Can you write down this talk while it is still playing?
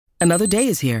Another day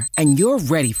is here, and you're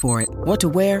ready for it. What to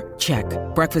wear? Check.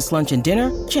 Breakfast, lunch, and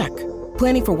dinner? Check.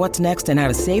 Planning for what's next and how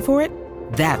to save for it?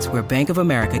 That's where Bank of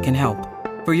America can help.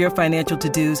 For your financial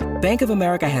to-dos, Bank of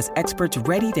America has experts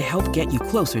ready to help get you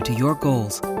closer to your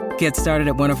goals. Get started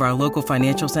at one of our local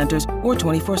financial centers or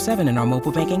 24/7 in our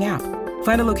mobile banking app.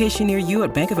 Find a location near you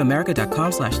at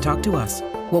bankofamerica.com/talktous.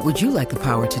 What would you like the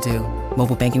power to do?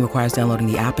 Mobile banking requires downloading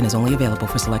the app and is only available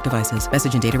for select devices.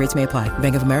 Message and data rates may apply.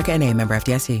 Bank of America N.A., member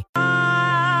FDIC.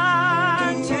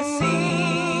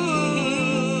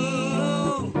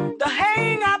 The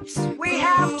hang-ups we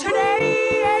have today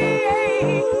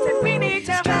that we need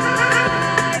to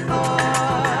fight for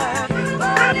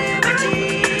liberty.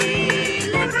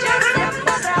 Lift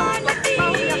yourself on your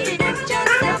feet. Lift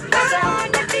yourself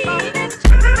on your feet.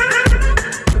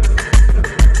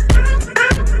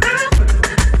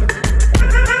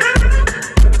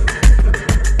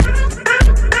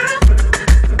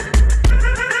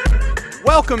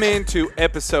 Welcome into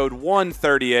episode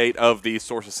 138 of the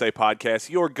Sources Say podcast,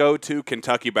 your go-to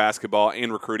Kentucky basketball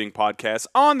and recruiting podcast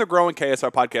on the growing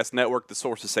KSR Podcast Network. The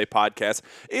Sources Say podcast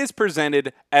is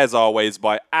presented, as always,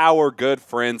 by our good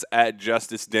friends at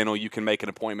Justice Dental. You can make an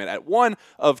appointment at one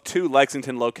of two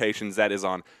Lexington locations, that is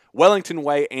on Wellington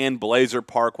Way and Blazer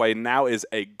Parkway. Now is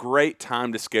a great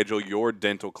time to schedule your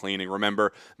dental cleaning.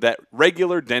 Remember that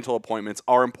regular dental appointments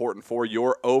are important for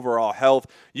your overall health.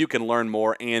 You can learn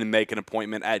more and make an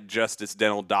appointment at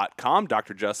justicedental.com.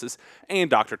 Dr. Justice and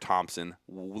Dr. Thompson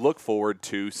look forward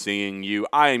to seeing you.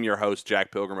 I am your host, Jack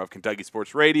Pilgrim of Kentucky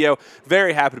Sports Radio.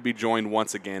 Very happy to be joined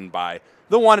once again by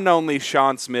the one and only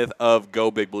Sean Smith of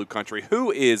Go Big Blue Country,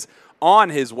 who is on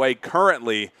his way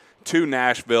currently to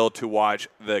Nashville to watch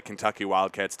the Kentucky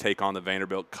Wildcats take on the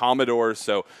Vanderbilt Commodores.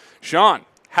 So, Sean,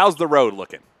 how's the road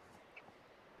looking?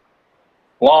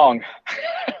 Long.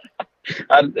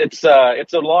 It's a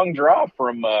long drive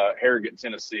from Harrogate,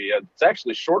 Tennessee. It's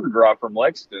actually a shorter drive from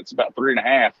Lexington. It's about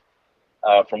 3.5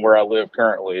 from where I live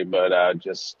currently, but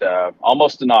just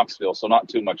almost to Knoxville, so not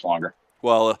too much longer.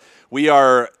 Well,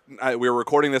 we're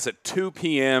recording this at 2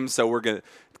 p.m., so we're going to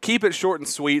keep it short and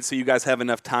sweet so you guys have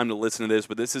enough time to listen to this,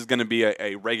 but this is going to be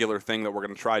a regular thing that we're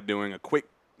going to try doing, a quick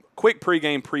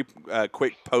pregame,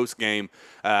 quick postgame.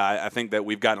 I think that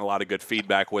we've gotten a lot of good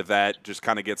feedback with that, just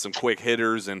kind of get some quick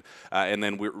hitters and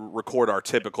then we record our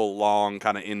typical long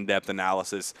kind of in-depth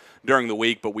analysis during the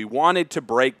week. But we wanted to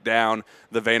break down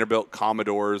the Vanderbilt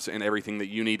Commodores and everything that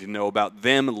you need to know about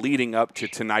them leading up to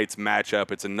tonight's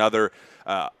matchup.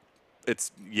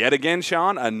 It's yet again,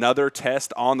 Sean, another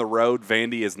test on the road.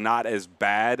 Vandy is not as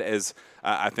bad as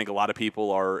I think a lot of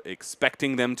people are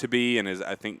expecting them to be, and as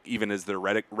I think even as their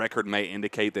record may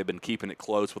indicate, they've been keeping it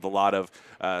close with a lot of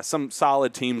some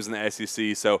solid teams in the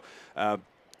SEC. So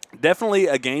definitely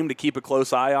a game to keep a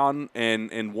close eye on,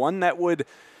 and one that would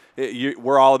 –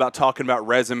 we're all about talking about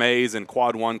resumes and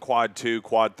quad 1, quad 2,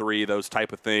 quad 3, those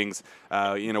type of things.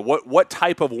 What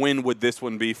type of win would this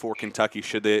one be for Kentucky?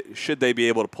 Should they be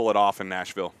able to pull it off in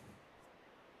Nashville?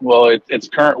 Well, it's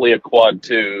currently a quad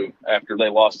 2. After they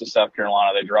lost to South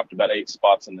Carolina, they dropped about 8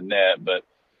 spots in the net. But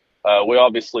we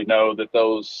obviously know that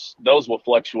those will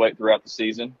fluctuate throughout the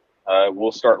season.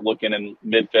 We'll start looking in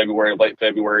mid-February, late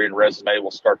February, and resume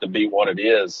will start to be what it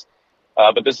is.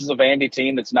 But this is a Vandy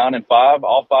team that's 9-5.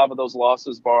 All 5 of those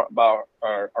losses are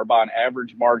by an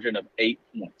average margin of 8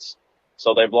 points.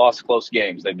 So they've lost close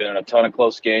games. They've been in a ton of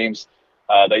close games.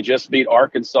 They just beat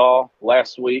Arkansas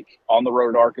last week on the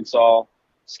road at Arkansas.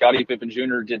 Scottie Pippen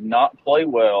Jr. did not play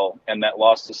well in that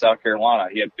loss to South Carolina.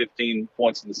 He had 15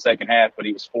 points in the second half, but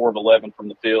he was 4 of 11 from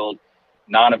the field,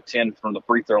 9 of 10 from the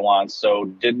free throw line. So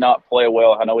did not play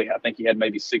well. I think he had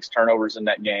maybe 6 turnovers in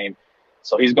that game.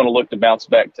 So he's going to look to bounce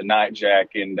back tonight,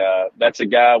 Jack. And that's a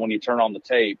guy, when you turn on the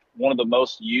tape, one of the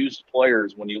most used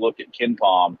players when you look at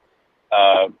KenPom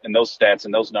and those stats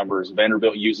and those numbers.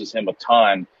 Vanderbilt uses him a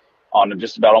ton on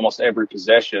just about almost every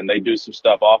possession. They do some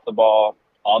stuff off the ball,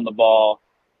 on the ball.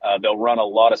 They'll run a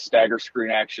lot of stagger screen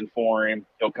action for him.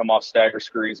 He'll come off stagger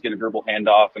screens, get a dribble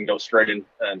handoff, and go straight to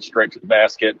the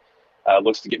basket.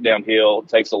 Looks to get downhill,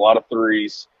 takes a lot of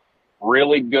threes.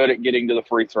 Really good at getting to the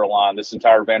free throw line, this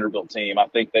entire Vanderbilt team. I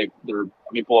think they're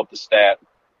let me pull up the stat.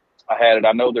 I had it.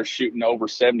 I know they're shooting over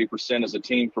 70% as a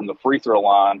team from the free throw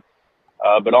line.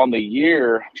 But on the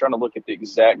year, I'm trying to look at the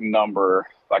exact number,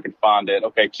 if I can find it.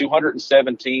 Okay,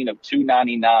 217 of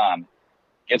 299.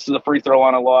 Gets to the free throw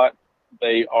line a lot.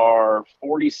 They are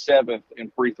 47th in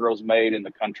free throws made in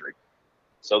the country.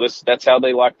 So that's how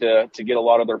they like to get a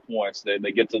lot of their points.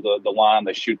 They get to the line,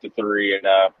 they shoot the three, and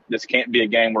this can't be a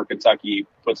game where Kentucky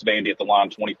puts Vandy at the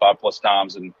line 25-plus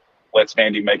times and lets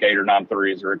Vandy make 8 or 9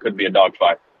 threes, or it could be a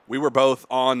dogfight. we were both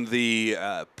on the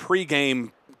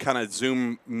pregame kind of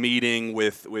Zoom meeting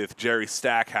with Jerry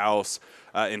Stackhouse,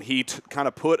 and he kind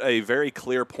of put a very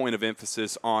clear point of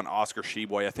emphasis on Oscar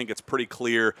Sheboy. I think it's pretty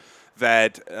clear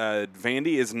that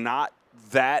Vandy is not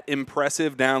that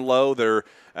impressive down low. They're,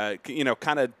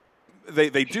 kind of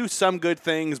they do some good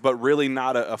things, but really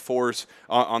not a force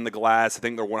on the glass. I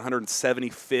think they're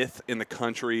 175th in the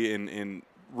country in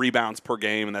rebounds per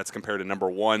game, and that's compared to number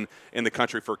 1 in the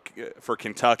country for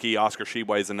Kentucky. Oscar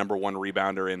Sheboy is the number 1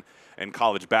 rebounder in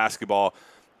college basketball.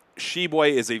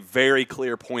 Sheboy is a very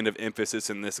clear point of emphasis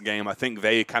in this game. I think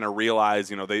they kind of realize,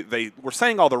 they were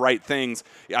saying all the right things.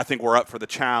 I think we're up for the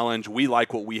challenge. We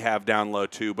like what we have down low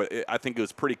too, but I think it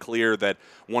was pretty clear that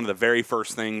one of the very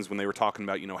first things when they were talking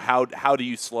about, how do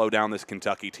you slow down this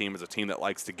Kentucky team as a team that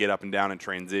likes to get up and down in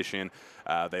transition.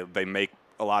 They make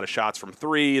a lot of shots from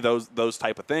 3, those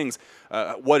type of things.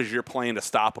 What is your plan to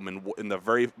stop them? And the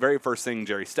very, very first thing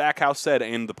Jerry Stackhouse said,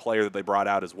 and the player that they brought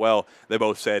out as well, they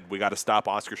both said, we got to stop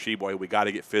Oscar Sheboy. We got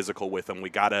to get physical with him.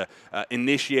 We got to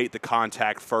initiate the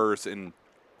contact first and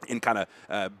kind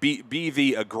of be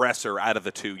the aggressor out of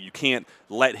the two. You can't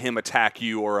let him attack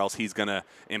you, or else he's going to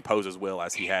impose his will,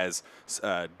 as he has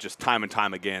just time and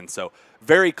time again. So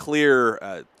very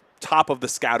clear top of the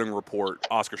scouting report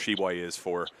Oscar Sheboy is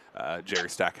for Jerry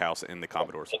Stackhouse and the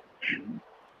Commodores.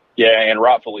 Yeah, and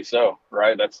rightfully so,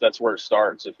 right? That's where it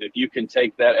starts. If you can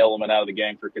take that element out of the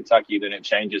game for Kentucky, then it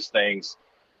changes things.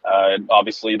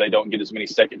 Obviously, they don't get as many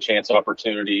second chance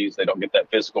opportunities. They don't get that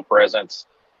physical presence.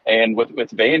 And with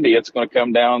Vandy, it's going to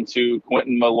come down to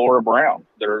Quentin Malora-Brown.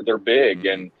 They're big,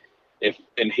 and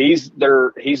he's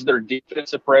their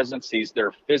defensive presence. He's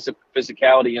their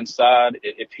physicality inside.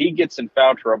 If he gets in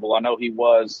foul trouble, I know he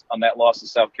was on that loss to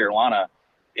South Carolina,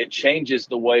 it changes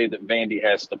the way that Vandy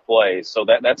has to play. So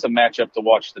that's a matchup to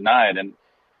watch tonight. And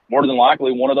more than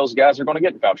likely, one of those guys are going to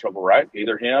get in foul trouble, right?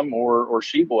 Either him or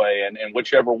Sheboy. And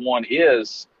whichever one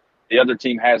is, the other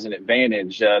team has an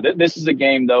advantage. This is a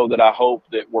game, though, that I hope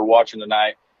that we're watching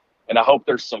tonight, and I hope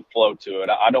there's some flow to it.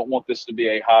 I don't want this to be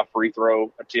a high free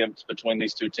throw attempt between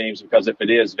these two teams, because if it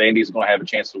is, Vandy's going to have a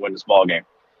chance to win this ball game.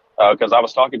 Because I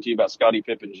was talking to you about Scottie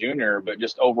Pippen Jr., but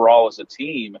just overall as a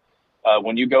team,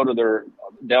 when you go to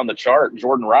down the chart,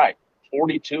 Jordan Wright,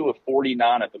 42 of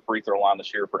 49 at the free throw line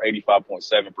this year for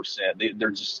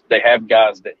 85.7%. They have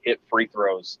guys that hit free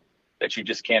throws that you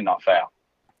just cannot foul.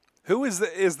 Who is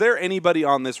there anybody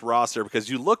on this roster? Because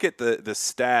you look at the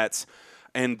stats,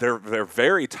 and they're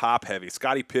very top heavy.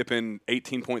 Scottie Pippen,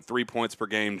 18.3 points per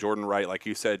game. Jordan Wright, like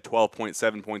you said,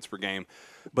 12.7 points per game.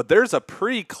 But there's a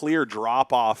pretty clear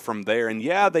drop off from there. And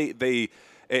yeah,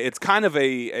 it's kind of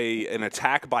an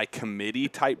attack by committee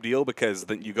type deal, because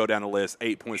then you go down the list: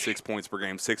 8.6 points per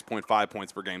game, 6.5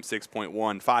 points per game, 6.1,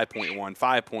 5.1, 5.1,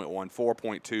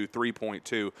 4.2,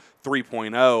 3.2,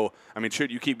 3.0. I mean,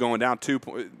 should you keep going down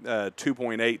 2.8,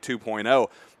 2.0?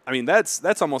 I mean,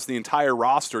 that's almost the entire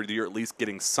roster that you're at least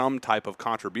getting some type of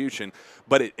contribution.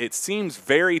 But it seems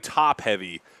very top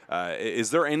heavy.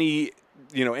 Is there any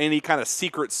kind of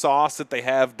secret sauce that they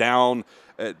have down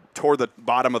toward the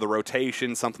bottom of the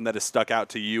rotation, something that has stuck out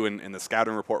to you in the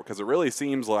scouting report? Because it really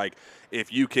seems like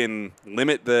if you can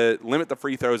limit the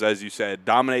free throws, as you said,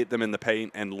 dominate them in the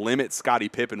paint, and limit Scottie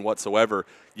Pippen whatsoever,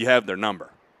 you have their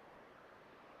number.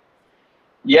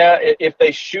 Yeah, if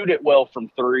they shoot it well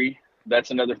from 3,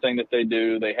 that's another thing that they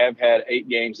do. They have had 8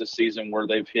 games this season where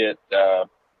they've hit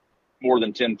more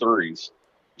than 10 threes.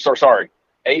 Sorry,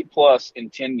 8+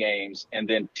 in 10 games, and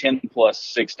then 10+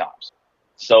 6 times.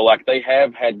 So, they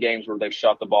have had games where they've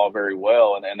shot the ball very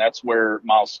well, and that's where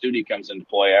Miles Studi comes into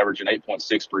play, averaging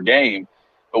 8.6 per game.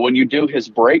 But when you do his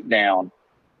breakdown,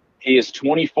 he is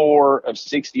 24 of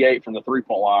 68 from the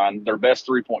three-point line, their best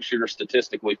three-point shooter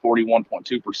statistically,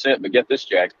 41.2%. But get this,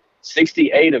 Jack,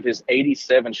 68 of his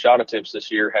 87 shot attempts this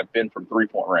year have been from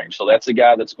three-point range. So that's a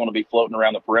guy that's going to be floating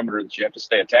around the perimeter that you have to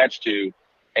stay attached to,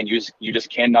 and you just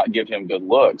cannot give him good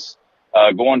looks.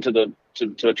 Going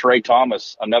to Trey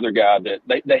Thomas, another guy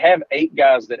that they have 8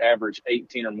 guys that average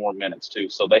 18 or more minutes too.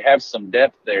 So they have some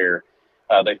depth there.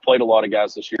 They've played a lot of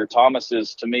guys this year. Thomas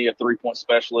is, to me, a three-point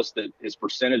specialist that his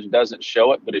percentage doesn't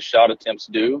show it, but his shot attempts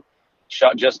do.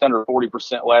 Shot just under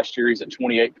 40% last year. He's at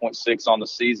 28.6 on the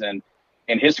season.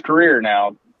 In his career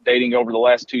now, dating over the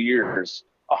last 2 years,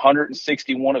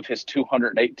 161 of his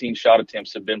 218 shot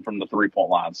attempts have been from the three-point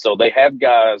line. So they have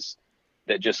guys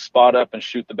that just spot up and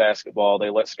shoot the basketball. They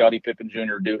let Scottie Pippen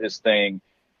Jr. do his thing.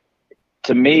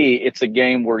 To me, it's a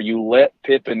game where you let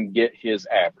Pippen get his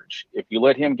average. If you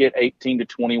let him get 18 to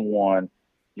 21,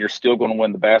 you're still going to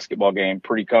win the basketball game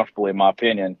pretty comfortably, in my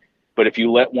opinion. But if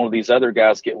you let one of these other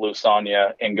guys get loose on you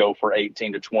and go for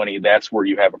 18 to 20, that's where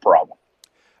you have a problem.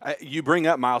 You bring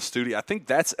up Miles Studi. I think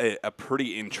that's a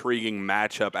pretty intriguing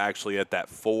matchup actually at that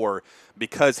 4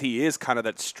 because he is kind of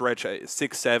that stretch,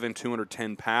 6'7",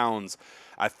 210 pounds.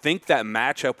 I think that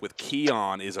matchup with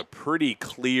Keon is a pretty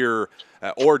clear,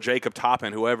 or Jacob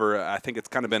Toppin, whoever. I think it's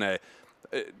kind of been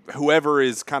whoever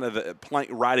is kind of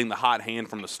riding the hot hand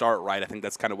from the start, right? I think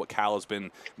that's kind of what Cal has been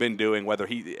doing. Whether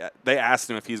they asked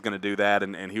him if he's going to do that,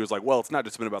 and he was like, well, it's not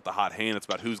just been about the hot hand; it's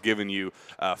about who's giving you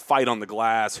fight on the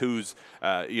glass, who's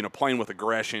playing with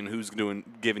aggression, who's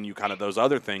giving you kind of those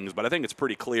other things. But I think it's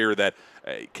pretty clear that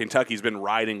Kentucky's been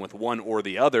riding with one or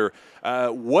the other.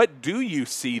 What do you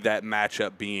see that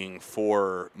matchup being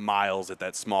for Miles at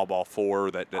that small ball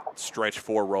 4, that stretch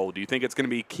 4 role? Do you think it's going to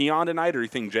be Keon tonight, or do you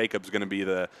think Jacob's going to be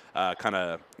the kind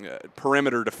of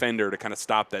perimeter defender to kind of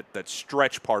stop that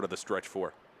stretch part of the stretch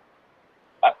 4?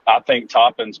 I think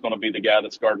Toppin's going to be the guy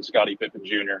that's guarding Scottie Pippen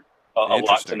Jr. a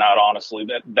lot tonight, honestly.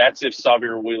 That's if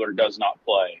Xavier Wheeler does not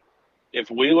play. If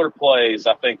Wheeler plays,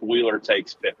 I think Wheeler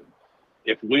takes Pippen.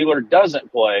 If Wheeler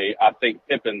doesn't play, I think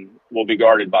Pippen will be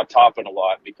guarded by Toppin a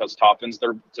lot because Toppin's,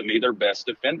 to me, their best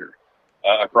defender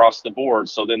across the board.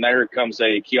 So then there comes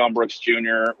a Keon Brooks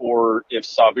Jr., or if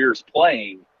Xavier's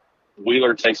playing,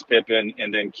 Wheeler takes Pippen,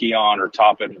 and then Keon or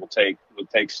Toppin will take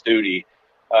Studi.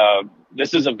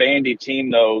 This is a Vandy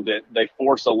team, though, that they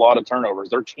force a lot of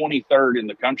turnovers. They're 23rd in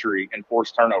the country in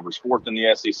forced turnovers, 4th in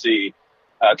the SEC,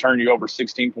 turn you over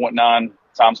 16.9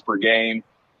 times per game.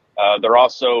 They're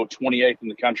also 28th in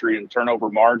the country in turnover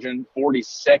margin,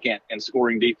 42nd in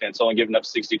scoring defense, only giving up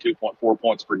 62.4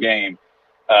 points per game.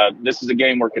 This is a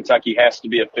game where Kentucky has to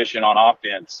be efficient on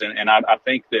offense, and I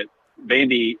think that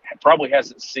Vandy probably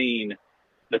hasn't seen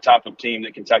the type of team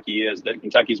that Kentucky is, that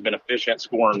Kentucky's been efficient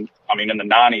scoring, in the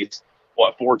 90s,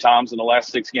 4 times in the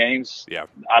last 6 games? Yeah.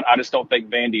 I just don't think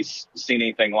Vandy's seen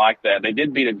anything like that. They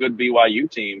did beat a good BYU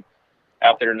team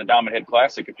out there in the Diamond Head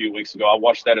Classic a few weeks ago. I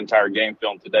watched that entire game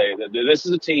film today. This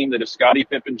is a team that if Scottie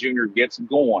Pippen Jr. gets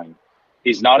going,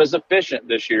 he's not as efficient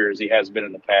this year as he has been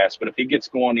in the past, but if he gets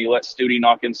going, you let Studi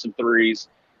knock in some threes,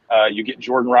 you get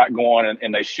Jordan Wright going,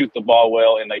 and they shoot the ball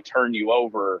well, and they turn you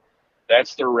over.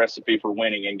 That's their recipe for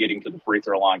winning and getting to the free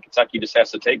throw line. Kentucky just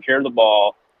has to take care of the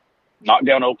ball, knock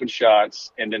down open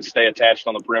shots, and then stay attached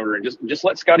on the perimeter, and just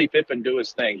let Scottie Pippen do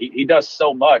his thing. He does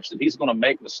so much that he's going to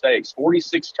make mistakes.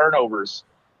 46 turnovers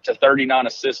to 39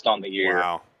 assists on the year.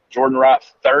 Wow. Jordan Wright,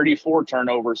 34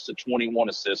 turnovers to 21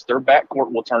 assists. Their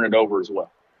backcourt will turn it over as well.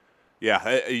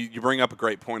 Yeah, you bring up a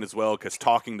great point as well, because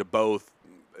talking to both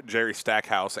Jerry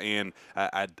Stackhouse and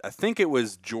I think it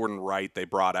was Jordan Wright they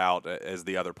brought out as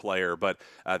the other player, but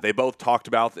they both talked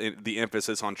about the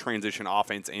emphasis on transition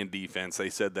offense and defense. They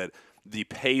said that the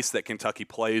pace that Kentucky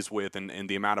plays with and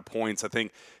the amount of points. I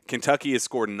think Kentucky has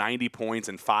scored 90 points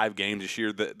in 5 games this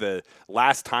year. The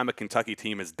last time a Kentucky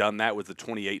team has done that was the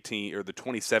 2018 or the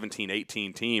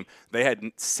 2017-18 team. They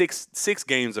had six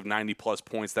games of 90-plus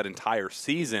points that entire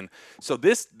season. So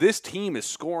this team is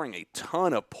scoring a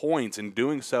ton of points, and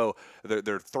doing so,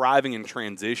 they're thriving in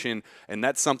transition, and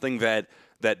that's something that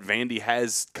Vandy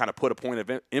has kind of put a point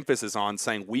of emphasis on,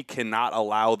 saying we cannot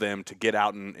allow them to get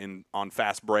out on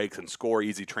fast breaks and score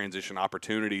easy transition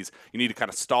opportunities. You need to kind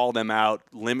of stall them out,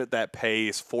 limit that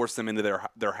pace, force them into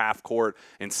their half court,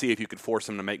 and see if you can force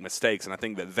them to make mistakes. And I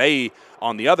think that they,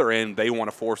 on the other end, they want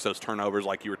to force those turnovers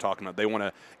like you were talking about. They want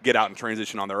to get out and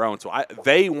transition on their own. So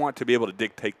they want to be able to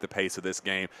dictate the pace of this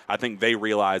game. I think they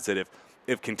realize that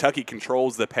if Kentucky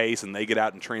controls the pace and they get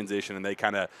out in transition and they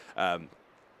kind of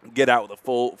get out with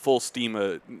a full steam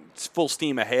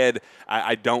ahead,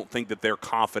 I don't think that they're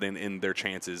confident in their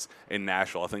chances in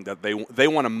Nashville. I think that they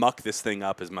want to muck this thing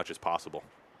up as much as possible.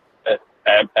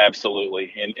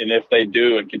 Absolutely, and if they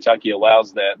do, and Kentucky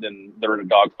allows that, then they're in a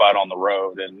dogfight on the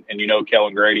road. And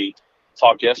Kellen Grady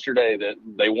talked yesterday that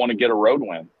they want to get a road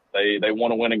win. They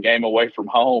want to win a game away from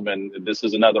home, and this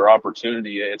is another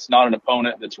opportunity. It's not an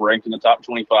opponent that's ranked in the top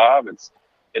 25.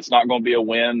 It's not going to be a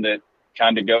win that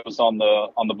kind of goes on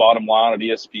the bottom line of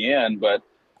ESPN, but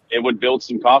it would build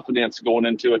some confidence going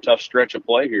into a tough stretch of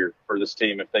play here for this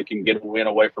team if they can get a win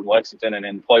away from Lexington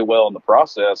and play well in the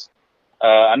process.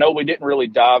 I know we didn't really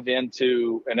dive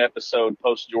into an episode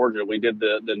post-Georgia. We did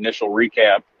the initial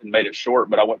recap and made it short,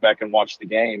 but I went back and watched the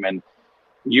game. And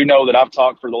you know that I've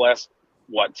talked for the last,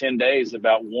 10 days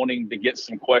about wanting to get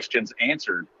some questions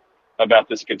answered about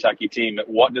this Kentucky team.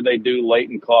 What did they do late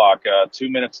in clock? 2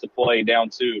 minutes to play, down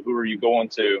 2. Who are you going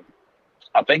to?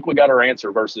 I think we got our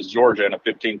answer versus Georgia in a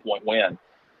 15-point win.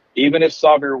 Even if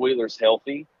Xavier Wheeler's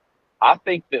healthy, I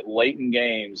think that late in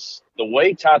games, the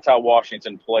way Ty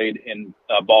Washington played in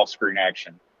ball screen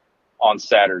action, on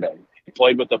Saturday. He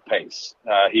played with the pace.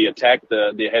 He attacked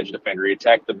the hedge defender. He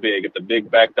attacked the big. If the big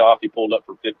backed off, he pulled up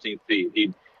for 15 feet.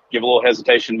 He'd give a little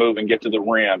hesitation move and get to the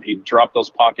rim. He'd drop those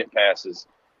pocket passes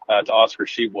to Oscar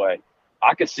Tshiebwe.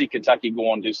 I could see Kentucky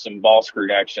going to some ball screen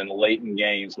action late in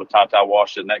games with Ty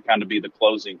Washington. That kind of be the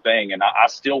closing thing. And I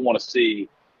still want to see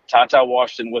Ty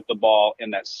Washington with the ball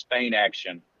in that Spain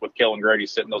action with Kellen Grady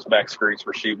setting those back screens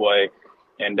for Tshiebwe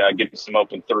and getting some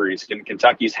open threes.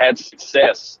 Kentucky's had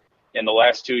success in the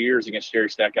last 2 years against Jerry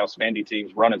Stackhouse Vandy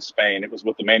teams running Spain. It was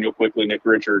with Emmanuel Quickly, Nick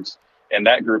Richards, and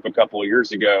that group a couple of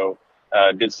years ago.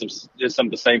 Did some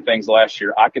of the same things last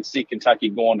year. I could see Kentucky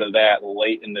going to that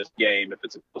late in this game if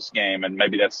it's a close game, and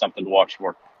maybe that's something to watch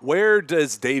for. Where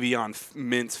does Davion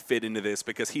Mintz fit into this?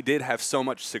 Because he did have so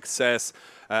much success.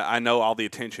 I know all the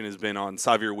attention has been on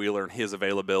Xavier Wheeler and his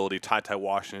availability. Ty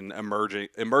Washington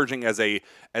emerging as a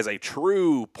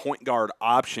true point guard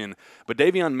option. But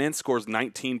Davion Mintz scores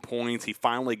 19 points. He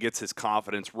finally gets his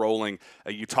confidence rolling.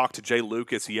 You talked to Jay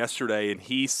Lucas yesterday, and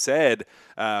he said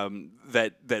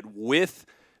that with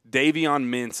Davion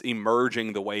Mintz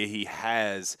emerging the way he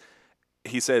has,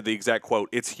 he said the exact quote,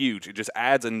 "It's huge. It just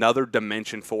adds another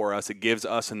dimension for us. It gives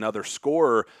us another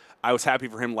scorer." I was happy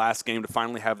for him last game to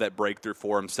finally have that breakthrough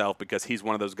for himself because he's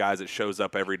one of those guys that shows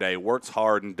up every day, works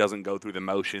hard, and doesn't go through the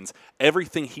motions.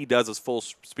 Everything he does is full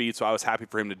speed, so I was happy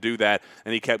for him to do that,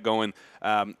 and he kept going.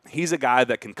 He's a guy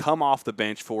that can come off the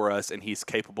bench for us, and he's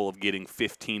capable of getting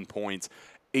 15 points.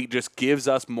 It just gives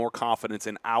us more confidence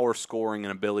in our scoring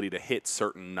and ability to hit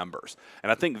certain numbers.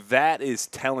 And I think that is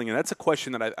telling, and that's a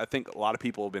question that I think a lot of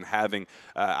people have been having.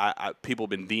 People have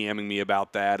been DMing me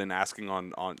about that and asking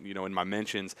on in my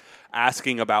mentions,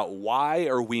 asking about why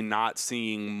are we not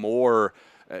seeing more,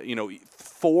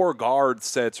 4 guard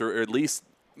sets or at least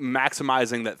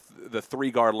maximizing the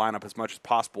 3-guard lineup as much as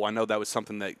possible. I know that was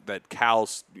something that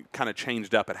Cal's kind of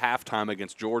changed up at halftime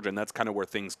against Georgia, and that's kind of where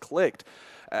things clicked.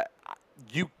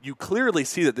 You clearly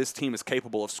see that this team is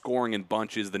capable of scoring in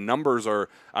bunches. The numbers are,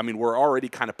 we're already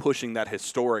kind of pushing that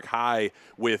historic high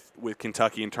with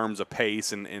Kentucky in terms of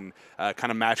pace and kind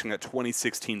of matching that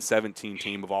 2016-17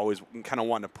 team of always kind of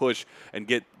wanting to push and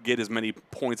get as many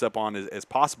points up on as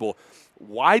possible.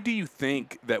 Why do you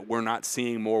think that we're not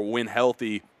seeing more when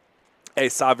healthy a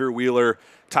Xavier Wheeler,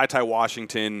 Ty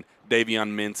Washington,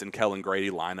 Davion Mintz, and Kellen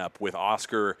Grady lineup with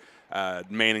Oscar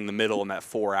manning the middle in that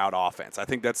 4-out offense? I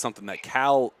think that's something that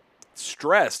Cal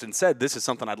stressed and said, this is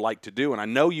something I'd like to do. And I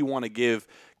know you want to give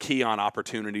Keon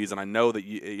opportunities, and I know that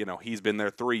he's been there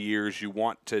 3 years. You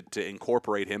want to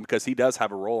incorporate him because he does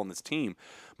have a role on this team.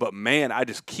 But, man, I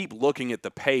just keep looking at the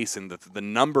pace and the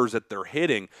numbers that they're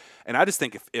hitting. And I just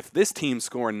think if this team's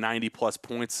scoring 90-plus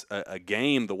points a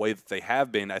game the way that they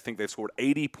have been, I think they've scored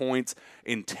 80 points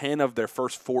in 10 of their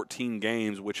first 14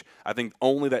 games, which I think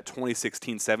only that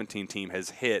 2016-17 team has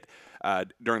hit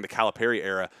during the Calipari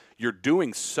era. You're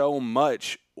doing so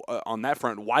much on that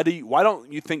front. Why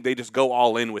don't you think they just go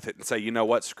all in with it and say, you know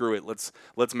what, screw it,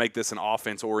 let's make this an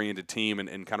offense-oriented team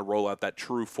and kind of roll out that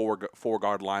true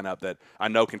four-guard lineup that I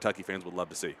know Kentucky fans would love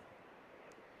to see?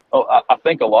 Well, I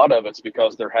think a lot of it's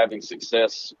because they're having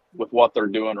success with what they're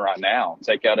doing right now.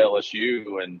 Take out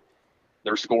LSU, and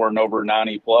they're scoring over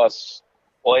 90-plus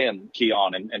playing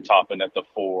Keon and Toppin at the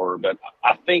 4. But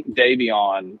I think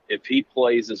Davion, if he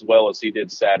plays as well as he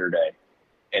did Saturday,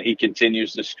 and he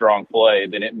continues this strong play,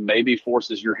 then it maybe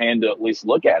forces your hand to at least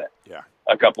look at it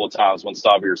a couple of times when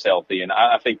Xavier's healthy. And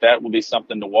I think that will be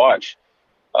something to watch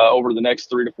over the next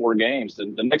 3 to 4 games.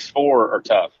 The next 4 are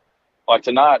tough. Like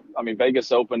tonight,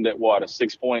 Vegas opened at a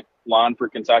 6-point line for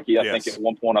Kentucky. I think at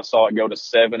one point I saw it go to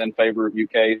 7 in favor of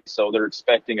UK. So they're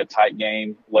expecting a tight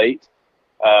game late.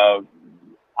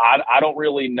 I don't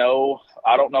really know.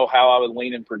 I don't know how I would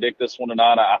lean and predict this one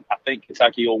tonight. I think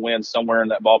Kentucky will win somewhere in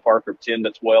that ballpark of 10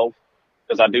 to 12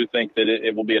 because I do think that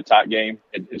it will be a tight game.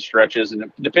 It stretches,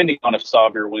 and depending on if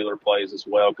Xavier Wheeler plays as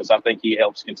well, because I think he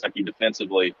helps Kentucky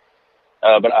defensively.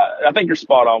 But I think you're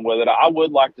spot on with it. I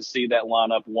would like to see that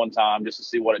lineup one time just to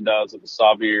see what it does with the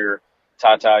Xavier,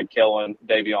 Ty, Kellen,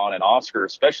 Davion, and Oscar,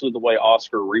 especially the way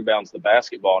Oscar rebounds the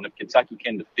basketball. And if Kentucky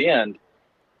can defend,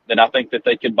 then I think that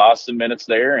they could buy some minutes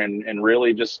there and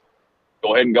really just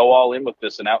go ahead and go all in with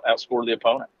this and outscore the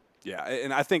opponent. Yeah,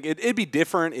 and I think it'd be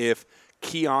different if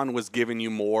Keon was giving you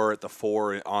more at the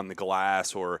 4 on the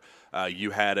glass, or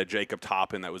you had a Jacob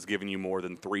Toppin that was giving you more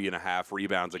than 3.5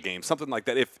 rebounds a game, something like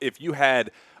that. If you had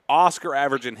Oscar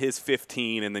averaging his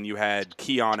 15 and then you had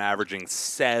Keon averaging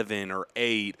 7 or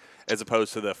 8 as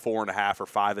opposed to the 4.5 or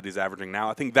 5 that he's averaging now,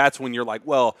 I think that's when you're like,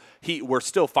 well, we're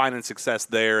still finding success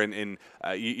there, and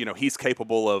he's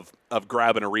capable of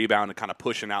grabbing a rebound and kind of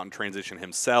pushing out and transition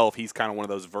himself. He's kind of one of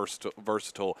those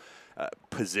versatile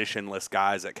positionless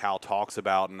guys that Cal talks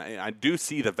about, and I do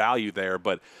see the value there.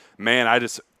 But man,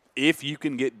 if you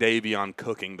can get Davion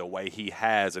cooking the way he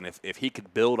has, and if he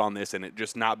could build on this and it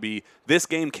just not be – this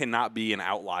game cannot be an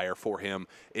outlier for him.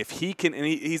 If he can – and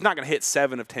he's not going to hit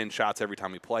 7 of 10 shots every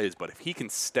time he plays, but if he can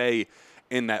stay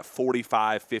in that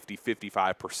 45, 50,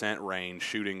 55% range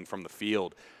shooting from the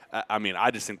field, I mean,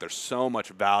 I just think there's so much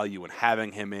value in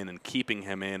having him in and keeping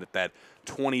him in at that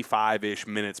 25-ish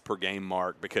minutes per game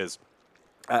mark, because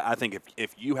I think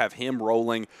if you have him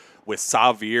rolling with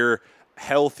Xavier –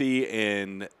 healthy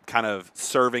and kind of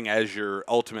serving as your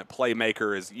ultimate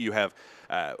playmaker, as you have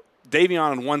Davion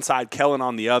on one side, Kellen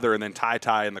on the other, and then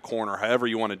Ty in the corner, however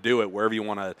you want to do it, wherever you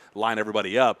want to line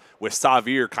everybody up, with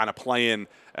Xavier kind of playing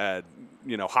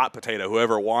hot potato,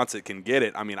 whoever wants it can get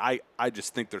it. I mean, I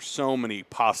just think there's so many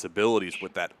possibilities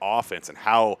with that offense and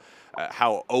how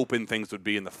open things would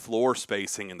be in the floor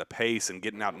spacing and the pace and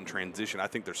getting out in transition. I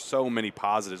think there's so many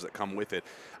positives that come with it,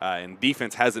 and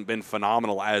defense hasn't been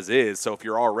phenomenal as is. So if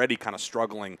you're already kind of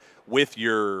struggling with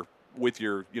your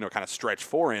kind of stretch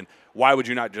four in, why would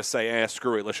you not just say,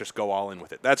 screw it, let's just go all in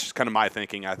with it? That's just kind of my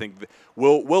thinking. I think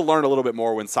we'll learn a little bit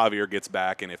more when Xavier gets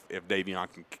back and if Davion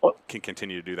can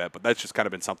continue to do that. But that's just kind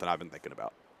of been something I've been thinking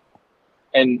about.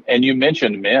 And you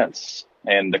mentioned Mintz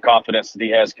and the confidence that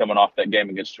he has coming off that game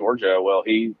against Georgia. Well,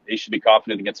 he should be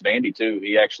confident against Vandy too.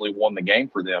 He actually won the game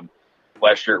for them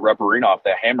last year at Rupp Arena off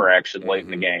that hammer action late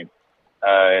in the game,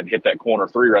 and hit that corner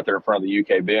three right there in front of the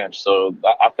UK bench. So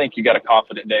I think you got a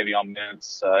confident Davion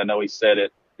Mintz. I know he said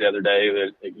it the other day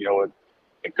that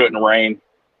it couldn't rain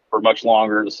for much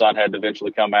longer. The sun had to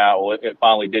eventually come out. Well, it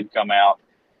finally did come out.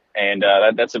 And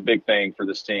that's a big thing for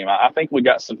this team. I think we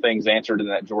got some things answered in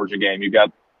that Georgia game.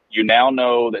 You now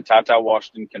know that Ty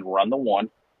Washington can run the one,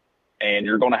 and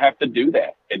you're going to have to do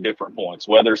that at different points,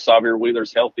 whether Xavier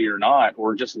Wheeler's healthy or not,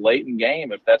 or just late in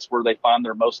game. If that's where they find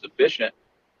they're most efficient,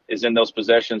 is in those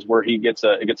possessions where he gets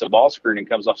a ball screen and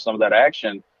comes off some of that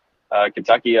action.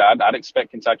 Kentucky, I'd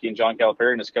expect Kentucky and John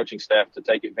Calipari and his coaching staff to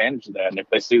take advantage of that. And if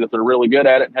they see that they're really good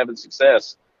at it and having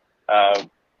success, I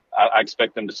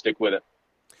expect them to stick with it.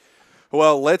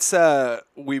 Well,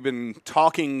 we've been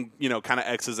talking, kind of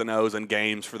X's and O's and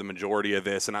games for the majority of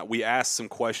this, and we asked some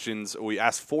questions. We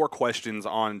asked 4 questions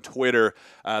on Twitter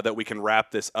that we can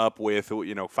wrap this up with,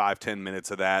 5-10 minutes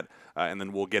of that, and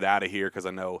then we'll get out of here because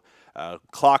I know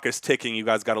clock is ticking. You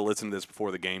guys got to listen to this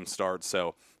before the game starts,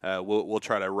 so we'll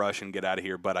try to rush and get out of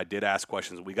here. But I did ask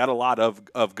questions. We got a lot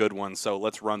of good ones, so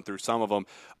let's run through some of them.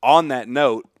 On that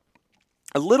note,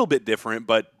 a little bit different,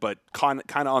 but kind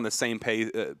of on the same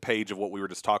page of what we were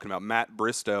just talking about. Matt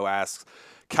Bristow asks,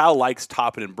 Cal likes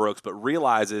Toppin and Brooks, but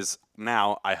realizes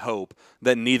now, I hope,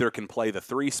 that neither can play the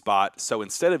 3 spot. So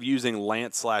instead of using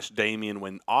Lance/Damian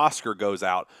when Oscar goes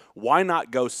out, why not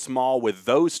go small with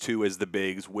those 2 as the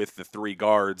bigs with the 3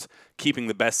 guards, keeping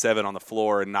the best 7 on the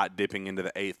floor and not dipping into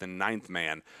the 8th and 9th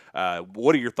man?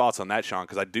 What are your thoughts on that, Sean?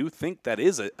 Because I do think that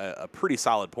is a pretty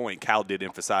solid point. Cal did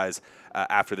emphasize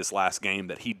after this last game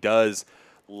that he does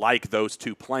like those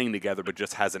 2 playing together, but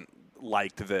just hasn't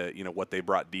liked what they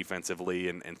brought defensively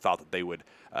and thought that they would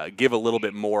give a little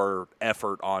bit more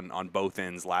effort on both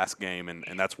ends last game,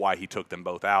 and that's why he took them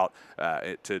both out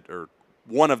or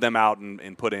one of them out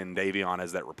and put in Davion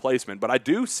as that replacement. But I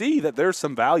do see that there's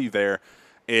some value there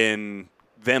in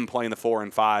them playing the 4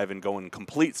 and 5 and going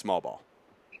complete small ball.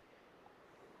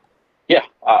 Yeah,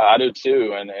 I do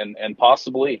too, and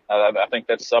possibly I think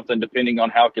that's something depending on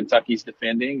how Kentucky's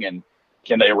defending and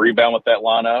can they rebound with that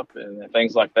lineup and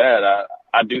things like that.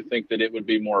 I do think that it would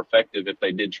be more effective if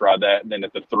they did try that than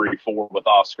at the 3-4 with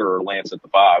Oscar or Lance at the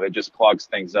 5. It just clogs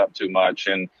things up too much.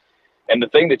 And the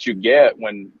thing that you get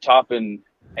when Toppin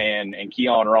and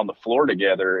Keon are on the floor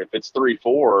together, if it's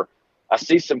 3-4, I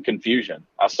see some confusion.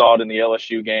 I saw it in the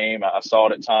LSU game. I saw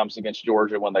it at times against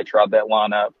Georgia when they tried that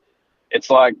lineup.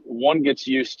 It's like one gets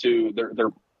used to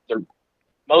they're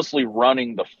mostly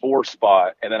running the 4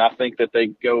 spot, and then I think that they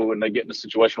go and they get in a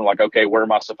situation where, like, okay, where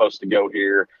am I supposed to go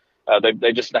here?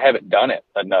 They just haven't done it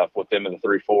enough with them in the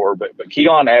 3-4. But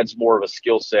Keon adds more of a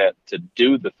skill set to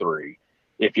do the 3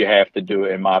 if you have to do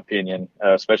it, in my opinion,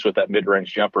 especially with that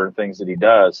mid-range jumper and things that he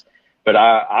does. But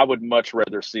I would much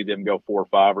rather see them go 4 or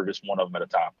 5 or just one of them at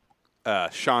a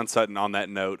time. Sean Sutton on that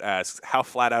note asks, how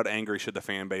flat out angry should the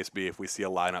fan base be if we see a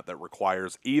lineup that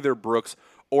requires either Brooks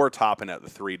or Toppin at the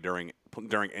 3 during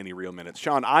any real minutes?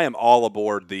 Sean, I am all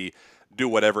aboard the do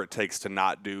whatever it takes to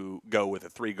not go with a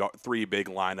three big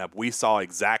lineup. We saw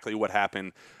exactly what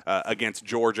happened against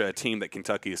Georgia, a team that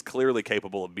Kentucky is clearly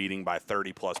capable of beating by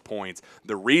 30-plus points.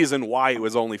 The reason why it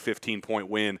was only 15-point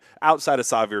win, outside of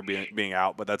Xavier being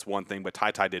out, but that's one thing, but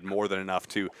Ty did more than enough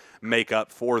to make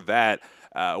up for that,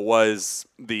 was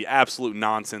the absolute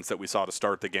nonsense that we saw to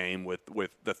start the game with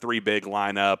the three big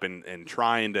lineup and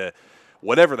trying to –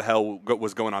 whatever the hell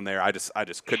was going on there, I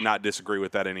just could not disagree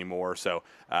with that anymore. So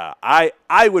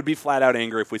I would be flat out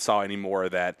angry if we saw any more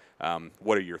of that.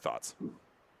 What are your thoughts?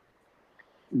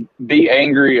 Be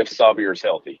angry if Xavier's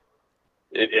healthy.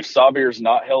 If Xavier's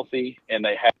not healthy and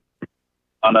they have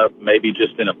on up maybe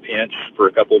just in a pinch for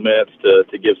a couple of minutes to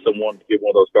give one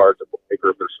of those guards a break,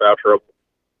 or if there's foul trouble,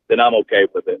 then I'm okay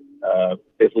with it.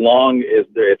 As long as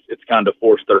it's kind of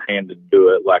forced their hand to do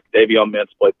it. Like Davion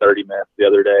Mintz played 30 minutes the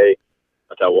other day.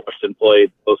 Washington played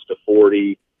close to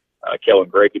 40. Kellen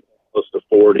Gray close to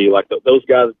 40. Like those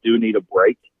guys do need a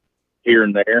break here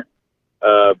and there.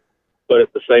 But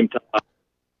at the same time,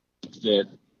 that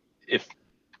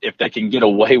if they can get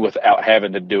away without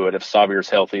having to do it, if Xavier's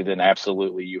healthy, then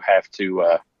absolutely you have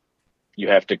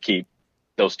to keep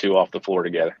those two off the floor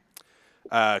together.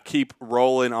 Keep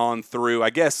rolling on through.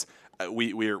 I guess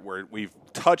we've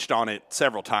touched on it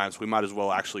several times. We might as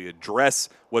well actually address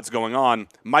what's going on.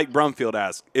 Mike Brumfield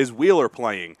asks, is Wheeler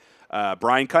playing?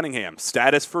 Brian Cunningham,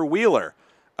 status for Wheeler.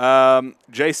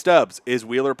 Jay Stubbs, is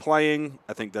Wheeler playing?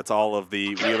 I think that's all of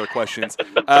the Wheeler questions.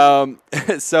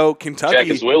 So Kentucky. Jack,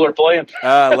 is Wheeler playing?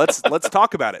 Let's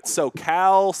talk about it. So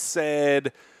Cal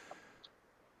said,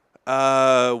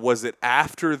 was it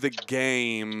after the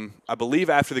game? I believe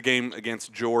after the game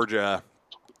against Georgia.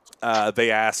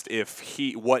 They asked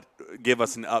give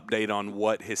us an update on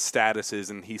what his status is,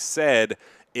 and he said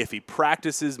if he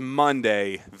practices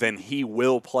Monday, then he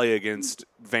will play against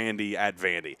Vandy at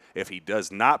Vandy. If he does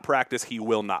not practice, he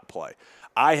will not play.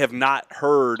 I have not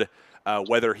heard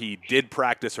whether he did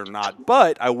practice or not,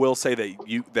 but I will say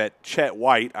that Chet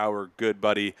White, our good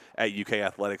buddy at UK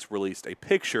Athletics, released a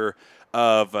picture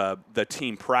of the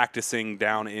team practicing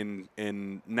down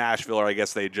in Nashville, or I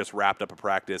guess they just wrapped up a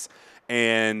practice,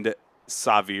 and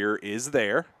Xavier is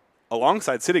there,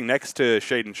 alongside sitting next to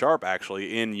Shaden Sharp,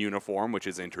 actually, in uniform, which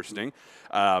is interesting.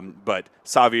 But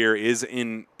Xavier is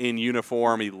in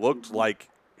uniform. He looked like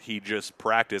he just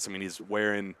practiced. I mean, he's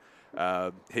wearing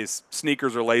his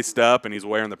sneakers are laced up, and he's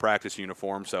wearing the practice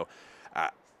uniform. So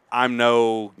I'm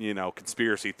no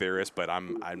conspiracy theorist, but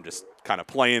I'm just kind of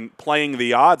playing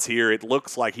the odds here. It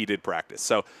looks like he did practice.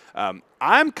 So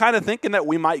I'm kind of thinking that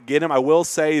we might get him. I will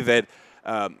say that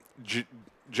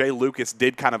Jay Lucas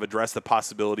did kind of address the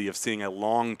possibility of seeing a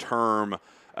long-term,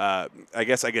 I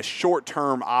guess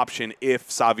short-term option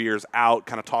if Xavier's out,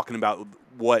 kind of talking about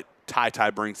what Ty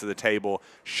brings to the table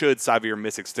should Xavier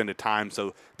miss extended time.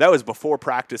 So that was before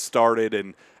practice started,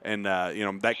 and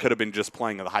that could have been just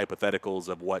playing the hypotheticals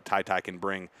of what Ty can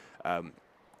bring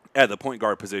at the point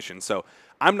guard position. So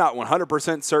I'm not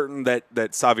 100% certain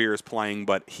that Xavier is playing,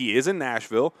 but he is in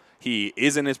Nashville. He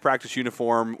is in his practice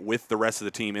uniform with the rest of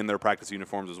the team in their practice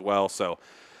uniforms as well. So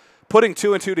putting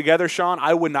 2 and 2 together, Sean,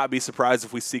 I would not be surprised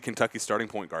if we see Kentucky's starting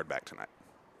point guard back tonight.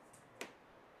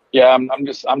 Yeah, I'm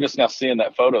just now seeing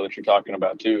that photo that you're talking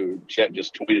about too. Chet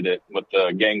just tweeted it with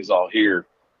the "Gang's All Here"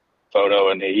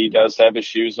 photo, and he does have his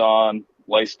shoes on,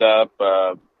 laced up.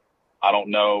 I don't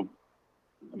know.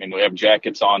 I mean, we have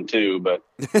jackets on too, but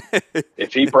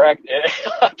if he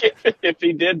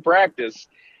did practice,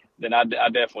 then I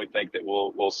definitely think that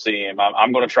we'll see him.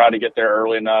 I'm going to try to get there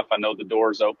early enough. I know the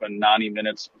doors open 90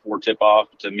 minutes before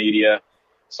tip-off to media,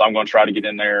 so I'm going to try to get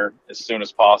in there as soon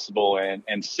as possible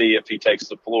and see if he takes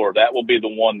the floor. That will be the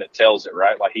one that tells it,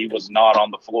 right? Like, he was not on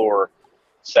the floor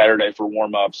Saturday for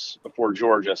warm-ups before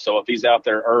Georgia, so if he's out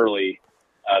there early,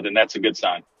 then that's a good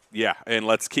sign. Yeah, and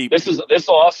let's keep – This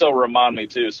will also remind me,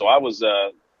 too. So I was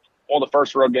one of the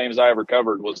first road games I ever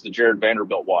covered was the Jared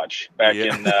Vanderbilt watch back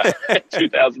in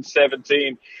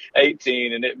 2017,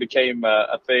 18, and it became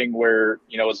a thing where,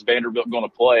 is Vanderbilt going to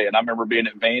play? And I remember being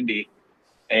at Vandy,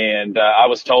 and I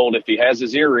was told if he has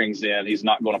his earrings in, he's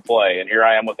not going to play. And here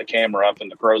I am with the camera up in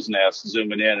the crow's nest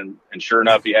zooming in, and sure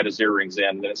enough, he had his earrings in.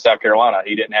 And then at South Carolina,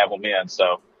 he didn't have them in.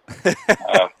 So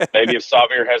maybe if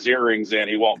Xavier has earrings in,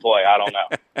 he won't play. I don't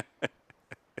know.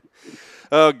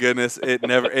 Oh goodness,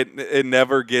 it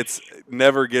never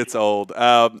gets old.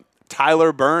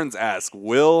 Tyler Burns asks,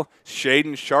 will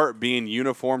Shaden Sharp be in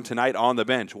uniform tonight on the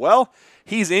bench? Well,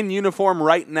 he's in uniform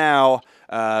right now,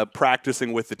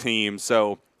 practicing with the team.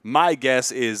 So My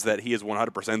guess is that he is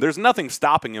 100%. There's nothing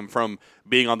stopping him from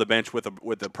being on the bench with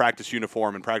a practice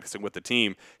uniform and practicing with the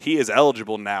team. He is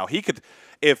eligible now. He could,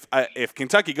 if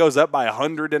Kentucky goes up by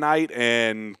 100 tonight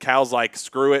and Cal's like,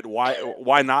 screw it,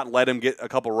 why not let him get a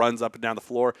couple runs up and down the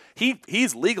floor?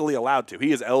 He's legally allowed to.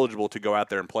 He is eligible to go out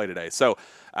there and play today. So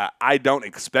I don't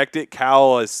expect it.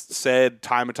 Cal has said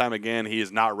time and time again he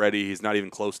is not ready. He's not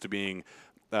even close to being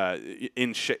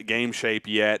in game shape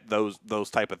yet.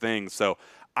 Those type of things. So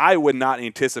I would not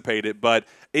anticipate it, but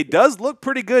it does look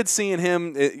pretty good seeing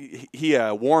him. He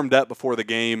warmed up before the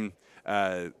game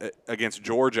against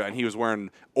Georgia, and he was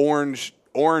wearing orange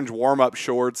warm-up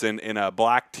shorts and a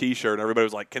black T-shirt. And everybody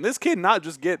was like, "Can this kid not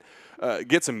just get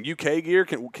some UK gear?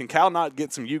 Can Cal not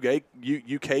get some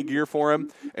UK gear for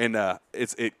him?" And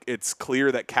it's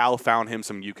clear that Cal found him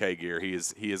some UK gear. He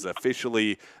is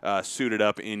officially suited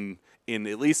up in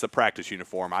at least a practice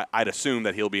uniform. I'd assume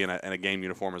that he'll be in a game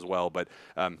uniform as well. But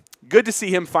good to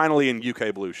see him finally in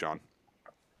UK blue, Sean.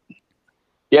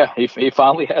 Yeah, he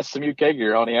finally has some UK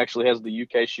gear on. He actually has the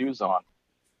UK shoes on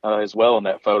as well in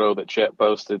that photo that Chet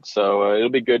posted. So it'll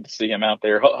be good to see him out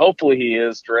there. Hopefully he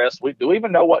is dressed. Do we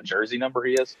even know what jersey number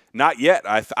he is? Not yet.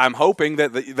 I'm hoping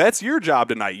that's your job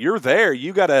tonight. You're there.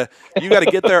 You gotta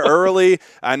get there early.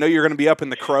 I know you're going to be up in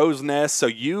the crow's nest, so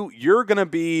you're going to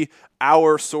be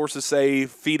our sources say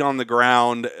feet on the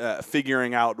ground,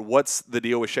 figuring out what's the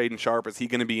deal with Shaden Sharp. Is he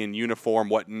going to be in uniform?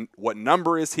 What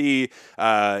number is he?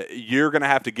 You're going to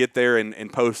have to get there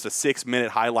and post a 6-minute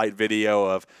highlight video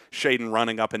of Shaden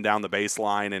running up and down the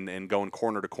baseline and going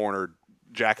corner to corner,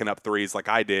 jacking up threes like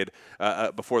I did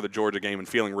before the Georgia game and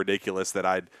feeling ridiculous that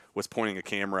I was pointing a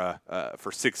camera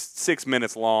for six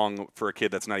minutes long for a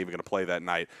kid that's not even going to play that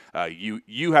night.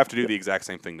 You have to do the exact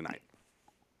same thing tonight.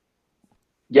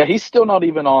 Yeah, he's still not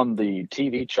even on the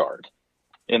TV chart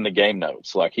in the game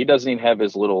notes. Like, he doesn't even have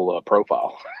his little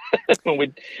profile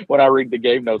when I read the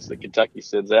game notes that Kentucky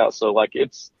sends out. So, like,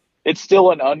 it's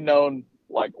still an unknown,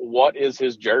 like, what is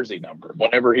his jersey number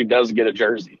whenever he does get a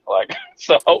jersey. Like,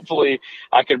 so hopefully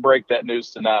I can break that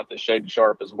news tonight that Shaden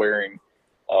Sharp is wearing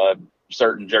a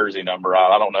certain jersey number.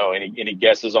 I don't know. Any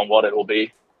guesses on what it will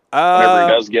be whenever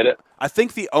he does get it? I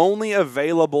think the only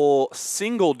available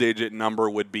single-digit number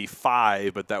would be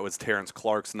 5, but that was Terrence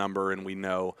Clark's number, and we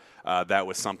know that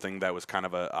was something that was kind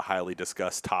of a highly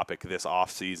discussed topic this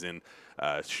offseason.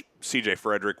 C.J.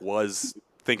 Frederick was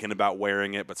thinking about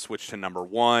wearing it, but switched to number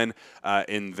 1,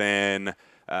 and then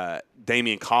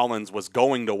Damian Collins was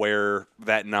going to wear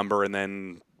that number and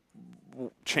then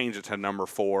change it to number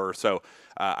 4. So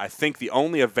I think the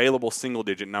only available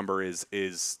single-digit number is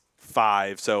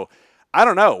 5. So I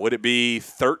don't know. Would it be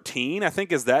 13? I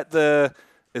think is that the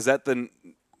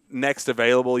next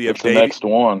available? You have the next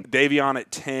one. Davion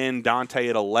at 10, Dante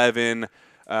at 11,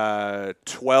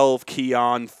 12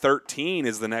 Keon, 13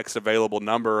 is the next available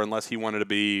number unless he wanted to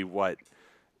be what?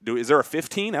 Is there a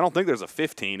 15? I don't think there's a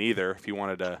 15 either. If you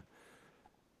wanted to,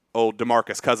 old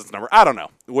DeMarcus Cousins number. I don't know.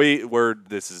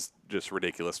 This is just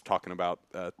ridiculous talking about.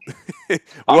 I'm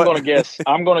gonna guess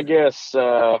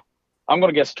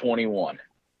 21.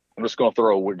 I'm just going to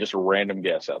throw just a random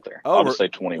guess out there. I'll just say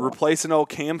 21. Replacing old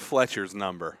Cam Fletcher's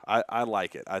number. I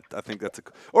like it. I think that's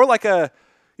or like a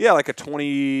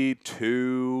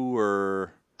 22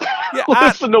 or yeah.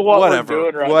 Listen to what whatever,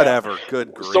 we're doing right whatever. now.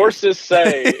 Good grief. Sources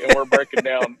say, and we're breaking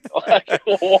down like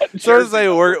what. Sources say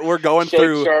we're going Shake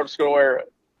through. Sharp's going to wear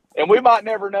it. And we might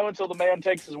never know until the man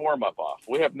takes his warm-up off.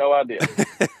 We have no idea.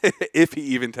 If he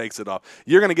even takes it off.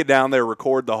 You're going to get down there,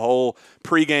 record the whole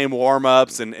pregame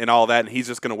warm-ups and all that, and he's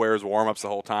just going to wear his warm-ups the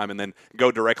whole time and then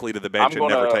go directly to the bench and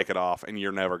never take it off, and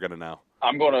you're never going to know.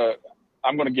 I'm going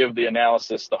to give the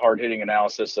analysis, the hard-hitting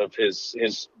analysis of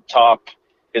his top.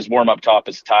 His warm-up top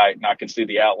is tight, and I can see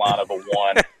the outline of a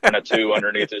 1 and a 2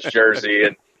 underneath his jersey.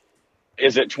 And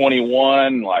is it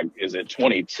 21? Like, is it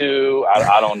 22?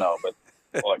 I don't know, but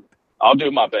look, I'll do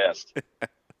my best.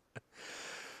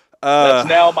 That's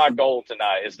now my goal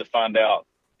tonight is to find out,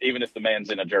 even if the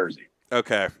man's in a jersey.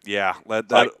 Okay, yeah.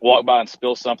 Walk by and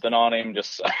spill something on him.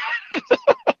 Just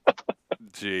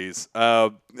jeez.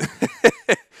 All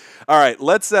right,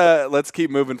 let's keep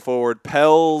moving forward.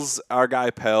 Pels, our guy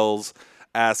Pels,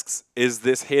 asks, "Is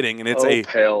this hitting?" And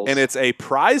it's a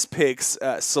Prize Picks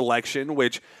selection,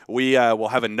 which we will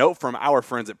have a note from our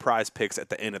friends at Prize Picks at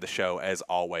the end of the show. As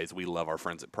always, we love our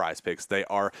friends at Prize Picks; they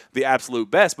are the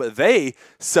absolute best. But they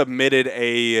submitted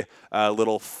a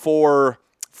little four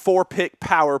pick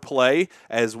power play,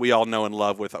 as we all know and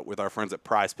love with our friends at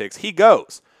Prize Picks. He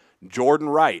goes Jordan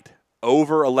Wright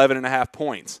over 11.5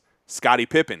 points, Scottie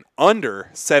Pippen under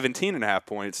 17.5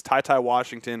 points, Ty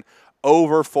Washington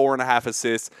over 4.5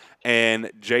 assists,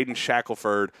 and Jaden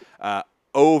Shackelford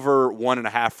over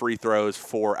 1.5 free throws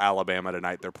for Alabama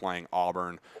tonight. They're playing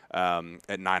Auburn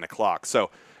at 9 o'clock. So,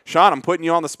 Sean, I'm putting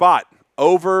you on the spot.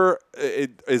 Over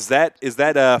is that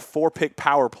a 4-pick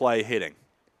power play hitting?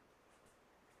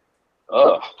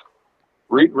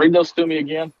 Read those to me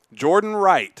again. Jordan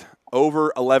Wright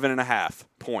over 11.5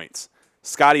 points.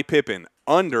 Scottie Pippen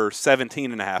under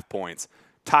 17.5 points.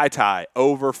 Ty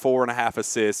over 4.5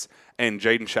 assists, and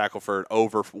Jaden Shackelford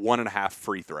over 1.5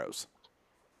 free throws.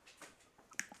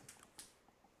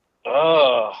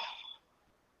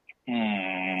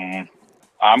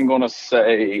 I'm gonna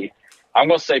say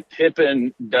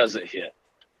Pippen doesn't hit.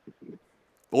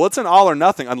 Well, it's an all or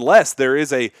nothing unless there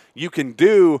is you can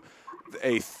do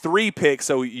a 3-pick.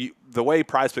 So the way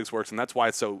Prize Picks works, and that's why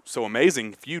it's so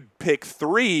amazing. If you pick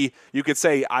 3, you could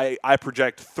say I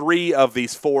project 3 of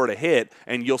these 4 to hit,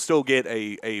 and you'll still get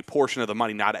a portion of the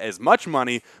money. Not as much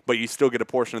money, but you still get a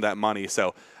portion of that money.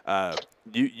 So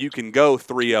you can go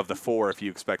 3 of the 4 if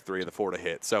you expect 3 of the 4 to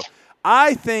hit. So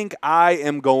I think I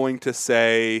am going to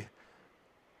say.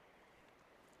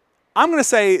 I'm going to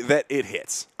say that it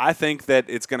hits. I think that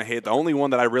it's going to hit. The only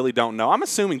one that I really don't know, I'm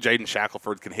assuming Jaden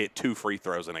Shackelford can hit 2 free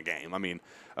throws in a game. I mean,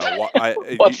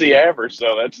 what's the average,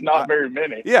 though? That's not very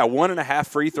many. Yeah, 1.5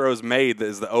 free throws made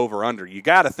is the over-under. You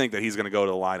got to think that he's going to go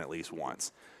to the line at least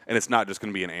once, and it's not just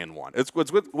going to be an and one. What's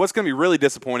going to be really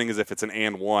disappointing is if it's an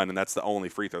and one, and that's the only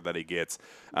free throw that he gets.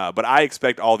 But I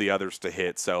expect all the others to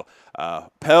hit. So,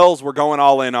 Pels, we're going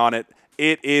all in on it.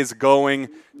 It is going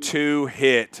to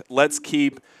hit. Let's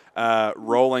keep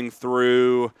rolling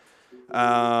through.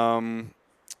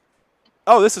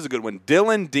 This is a good one.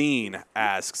 Dylan Dean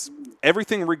asks,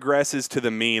 everything regresses to the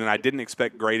mean, and I didn't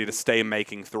expect Grady to stay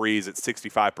making threes at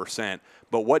 65%,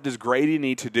 but what does Grady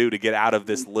need to do to get out of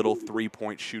this little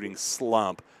three-point shooting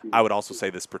slump? I would also say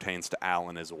this pertains to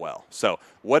Allen as well. So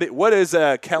what does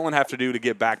Kellen have to do to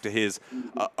get back to his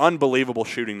unbelievable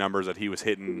shooting numbers that he was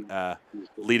hitting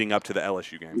leading up to the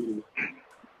LSU game?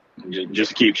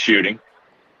 Just keep shooting.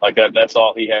 Like that's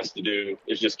all he has to do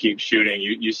is just keep shooting.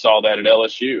 You saw that at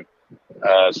LSU.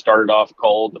 Started off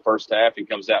cold the first half. He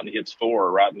comes out and hits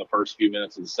 4 right in the first few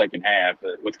minutes of the second half.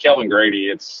 With Kellen Grady,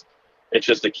 it's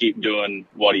just to keep doing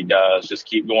what he does. Just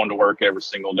keep going to work every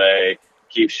single day.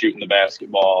 Keep shooting the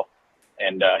basketball,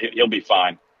 and he'll be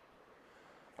fine.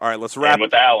 All right, let's wrap. And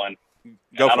with Allen,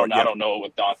 I don't know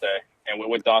with Dante. And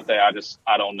with Dante,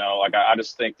 I don't know. Like I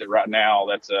just think that right now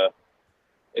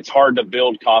it's hard to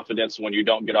build confidence when you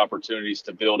don't get opportunities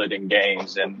to build it in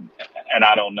games. And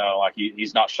I don't know, like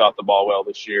he's not shot the ball well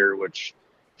this year, which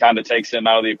kind of takes him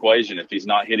out of the equation. If he's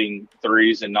not hitting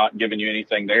threes and not giving you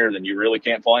anything there, then you really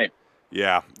can't play him.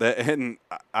 Yeah. And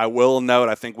I will note,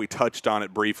 I think we touched on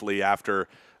it briefly after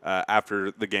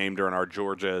the game during our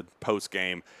Georgia post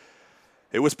game.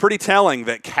 It was pretty telling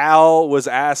that Cal was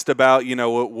asked about,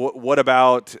 what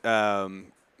about,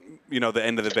 the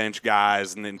end of the bench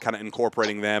guys and then kind of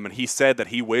incorporating them. And he said that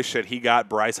he wished that he got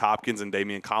Bryce Hopkins and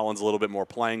Damian Collins a little bit more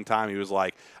playing time. He was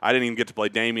like, I didn't even get to play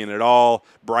Damian at all.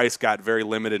 Bryce got very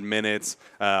limited minutes.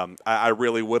 I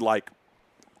really would like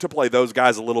to play those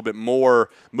guys a little bit more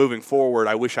moving forward.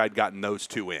 I wish I'd gotten those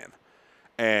 2 in.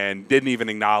 And didn't even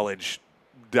acknowledge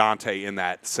Dante in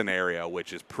that scenario,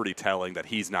 which is pretty telling that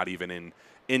he's not even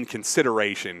in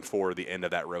consideration for the end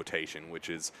of that rotation, which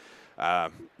is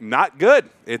not good.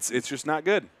 It's just not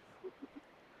good.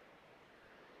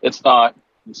 It's not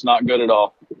good at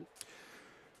all.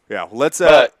 Yeah, let's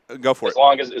go for it.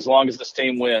 As long as this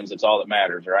team wins, it's all that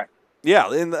matters, right?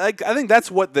 Yeah, and I think that's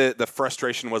what the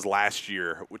frustration was last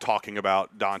year, talking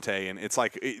about Dante. And it's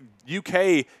like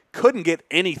UK couldn't get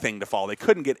anything to fall. They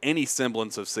couldn't get any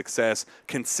semblance of success,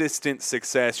 consistent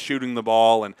success, shooting the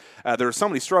ball. And there were so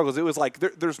many struggles. It was like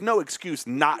there's no excuse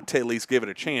not to at least give it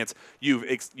a chance. You've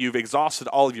exhausted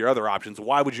all of your other options.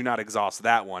 Why would you not exhaust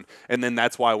that one? And then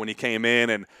that's why when he came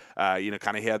in and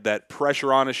kind of had that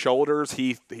pressure on his shoulders,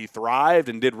 he thrived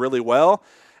and did really well.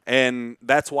 And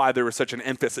that's why there was such an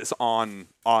emphasis on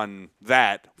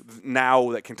that.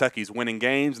 Now that Kentucky's winning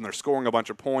games and they're scoring a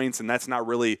bunch of points, and that's not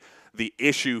really the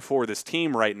issue for this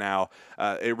team right now,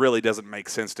 it really doesn't make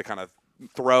sense to kind of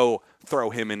throw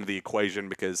him into the equation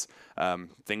because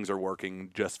things are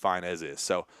working just fine as is.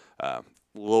 So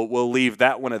we'll leave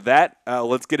that one at that.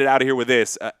 Let's get it out of here with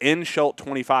this. Schult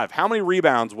 25. How many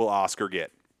rebounds will Oscar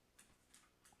get?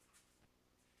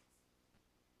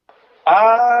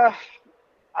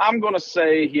 I'm going to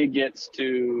say he gets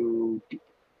 20.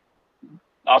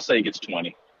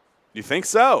 You think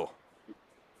so?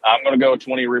 I'm going to go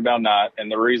 20 rebound night.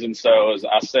 And the reason so is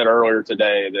I said earlier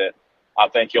today that I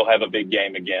think he'll have a big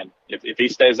game again. If he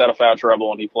stays out of foul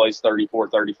trouble and he plays 34,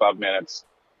 35 minutes,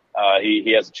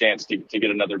 he has a chance to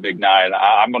get another big night.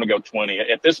 I'm going to go 20.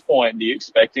 At this point, do you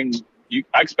expect him?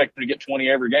 I expect him to get 20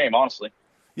 every game, honestly.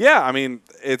 Yeah, I mean,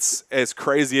 it's as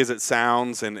crazy as it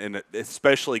sounds, and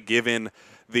especially given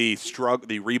the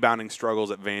rebounding struggles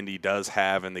that Vandy does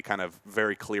have, and the kind of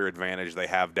very clear advantage they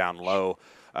have down low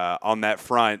on that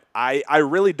front. I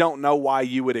really don't know why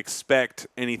you would expect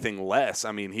anything less.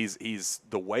 I mean, he's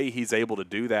the way he's able to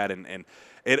do that, and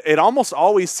it almost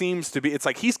always seems to be. It's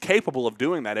like he's capable of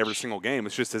doing that every single game.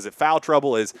 It's just, is it foul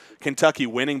trouble? Is Kentucky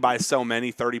winning by so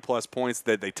many 30-plus points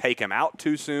that they take him out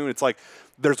too soon? It's like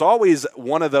there's always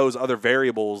one of those other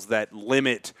variables that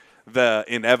limit the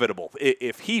inevitable.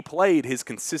 If he played his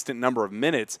consistent number of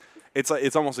minutes,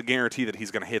 it's almost a guarantee that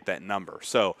he's going to hit that number.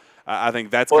 So I think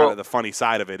that's kind of the funny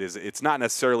side of it. Is it's not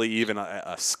necessarily even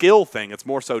a skill thing. It's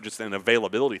more so just an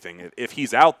availability thing. If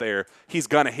he's out there, he's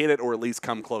going to hit it or at least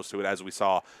come close to it, as we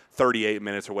saw 38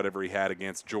 minutes or whatever he had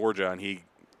against Georgia, and he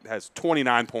has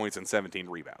 29 points and 17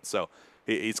 rebounds. So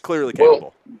he's clearly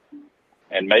capable.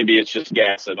 And maybe it's just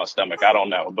gas in my stomach. I don't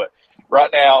know. But right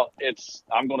now,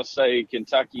 I'm going to say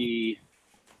Kentucky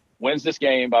wins this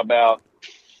game by about –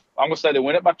 I'm going to say they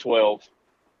win it by 12.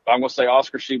 I'm going to say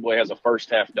Oscar Tshiebwe has a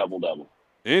first-half double-double.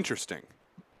 Interesting.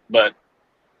 But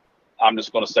I'm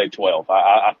just going to say 12.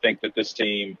 I think that this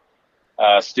team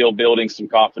still building some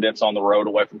confidence on the road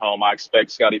away from home. I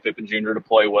expect Scottie Pippen Jr. to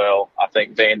play well. I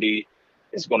think Vandy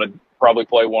is going to probably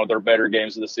play one of their better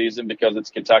games of the season because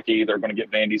it's Kentucky. They're going to get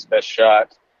Vandy's best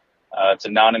shot. It's a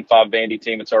 9-5 Vandy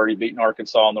team. It's already beaten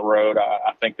Arkansas on the road.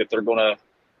 I think that they're going to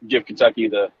give Kentucky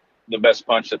the best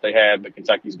punch that they had, but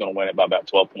Kentucky's going to win it by about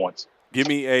 12 points. Give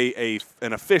me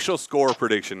an official score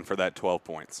prediction for that 12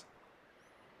 points.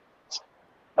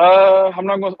 I'm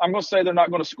going to say they're not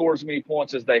going to score as many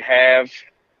points as they have.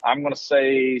 I'm going to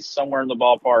say somewhere in the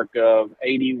ballpark of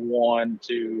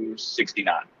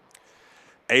 81-69.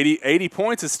 80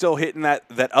 points is still hitting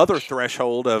that other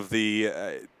threshold of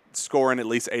the scoring at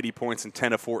least 80 points in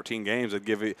 10 of 14 games. I'd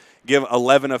give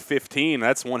 11 of 15.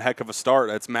 That's one heck of a start.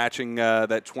 That's matching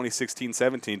that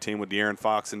 2016-17 team with De'Aaron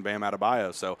Fox and Bam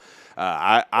Adebayo. So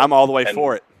I'm all the way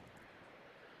for it.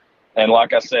 And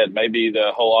like I said, maybe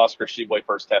the whole Oscar Tshiebwe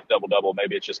first half double-double,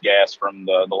 maybe it's just gas from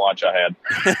the lunch I had.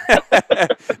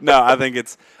 No, I think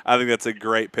that's a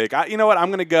great pick. You know what? I'm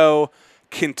going to go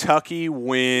Kentucky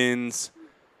wins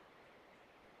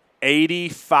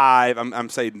 85. I'm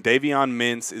saying Davion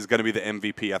Mintz is going to be the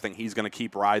MVP. I think he's going to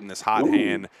keep riding this hot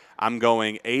hand. I'm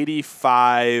going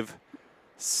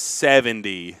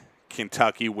 85-70.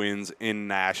 Kentucky wins in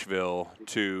Nashville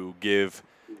to give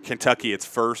Kentucky its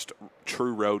first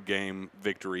true road game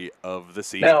victory of the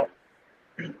season.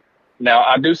 Now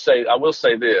I will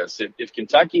say this: if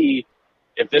Kentucky,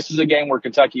 if this is a game where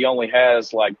Kentucky only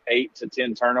has like 8 to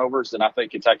 10 turnovers, then I think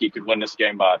Kentucky could win this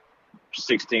game by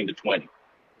 16-20.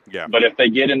 Yeah. But if they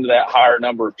get into that higher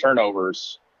number of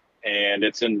turnovers and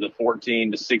it's in the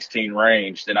 14 to 16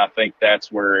 range, then I think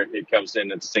that's where it comes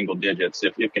in single digits.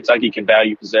 If Kentucky can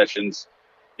value possessions,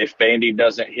 if Vandy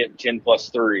doesn't hit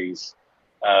 10-plus threes,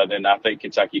 then I think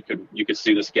you could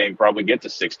see this game probably get to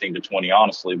 16-20,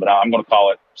 honestly. But I'm going to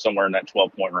call it somewhere in that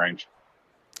 12-point range.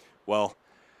 Well,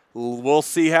 we'll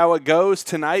see how it goes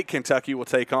tonight. Kentucky will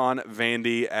take on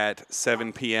Vandy at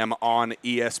 7 p.m. on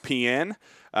ESPN.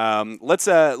 Let's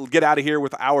get out of here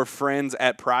with our friends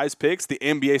at Prize Picks. The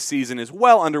NBA season is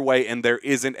well underway, and there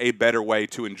isn't a better way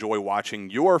to enjoy watching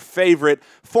your favorite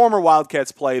former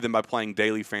Wildcats play than by playing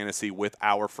daily fantasy with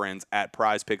our friends at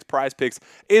Prize Picks. Prize Picks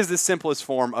is the simplest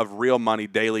form of real money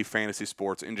daily fantasy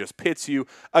sports and just pits you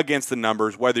against the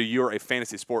numbers, whether you're a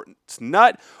fantasy sports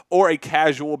nut or a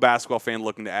casual basketball fan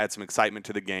looking to add some excitement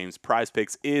to the games. Prize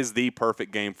Picks is the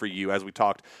perfect game for you. As we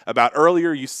talked about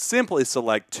earlier, you simply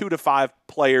select 2 to 5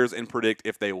 players and predict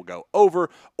if they will go over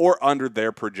or under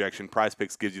their projection. Prize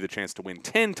Picks gives you the chance to win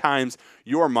 10 times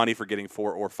your money for getting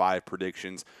 4 or 5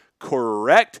 predictions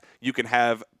correct. You can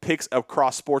have picks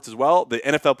across sports as well. The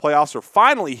NFL playoffs are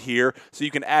finally here, so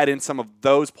you can add in some of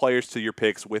those players to your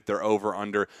picks with their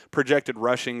over-under projected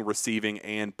rushing, receiving,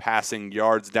 and passing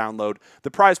yards. Download the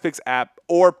Prize Picks app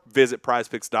or visit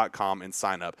prizepicks.com and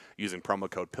sign up using promo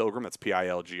code PILGRIM, that's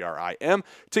PILGRIM,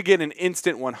 to get an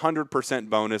instant 100%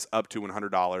 bonus up to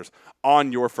 $100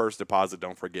 on your first deposit.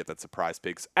 Don't forget, that's the Prize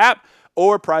Picks app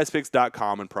or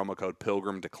prizepicks.com and promo code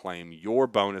PILGRIM to claim your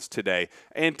bonus today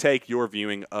and take your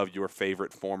viewing of your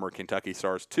favorite former Kentucky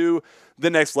Stars to the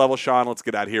next level. Sean, let's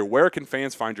get out of here. Where can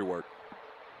fans find your work?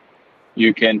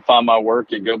 You can find my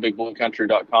work at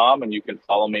gobigbluecountry.com, and you can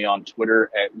follow me on Twitter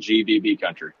at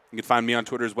GBBCountry. You can find me on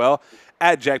Twitter as well,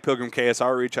 at Jack Pilgrim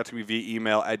KSR. Reach out to me via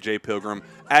email at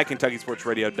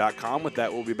jpilgrim@KentuckySportsRadio.com. With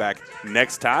that, we'll be back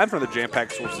next time for the Jam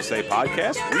Packed Source to Say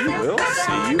podcast. We will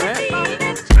see you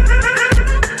then.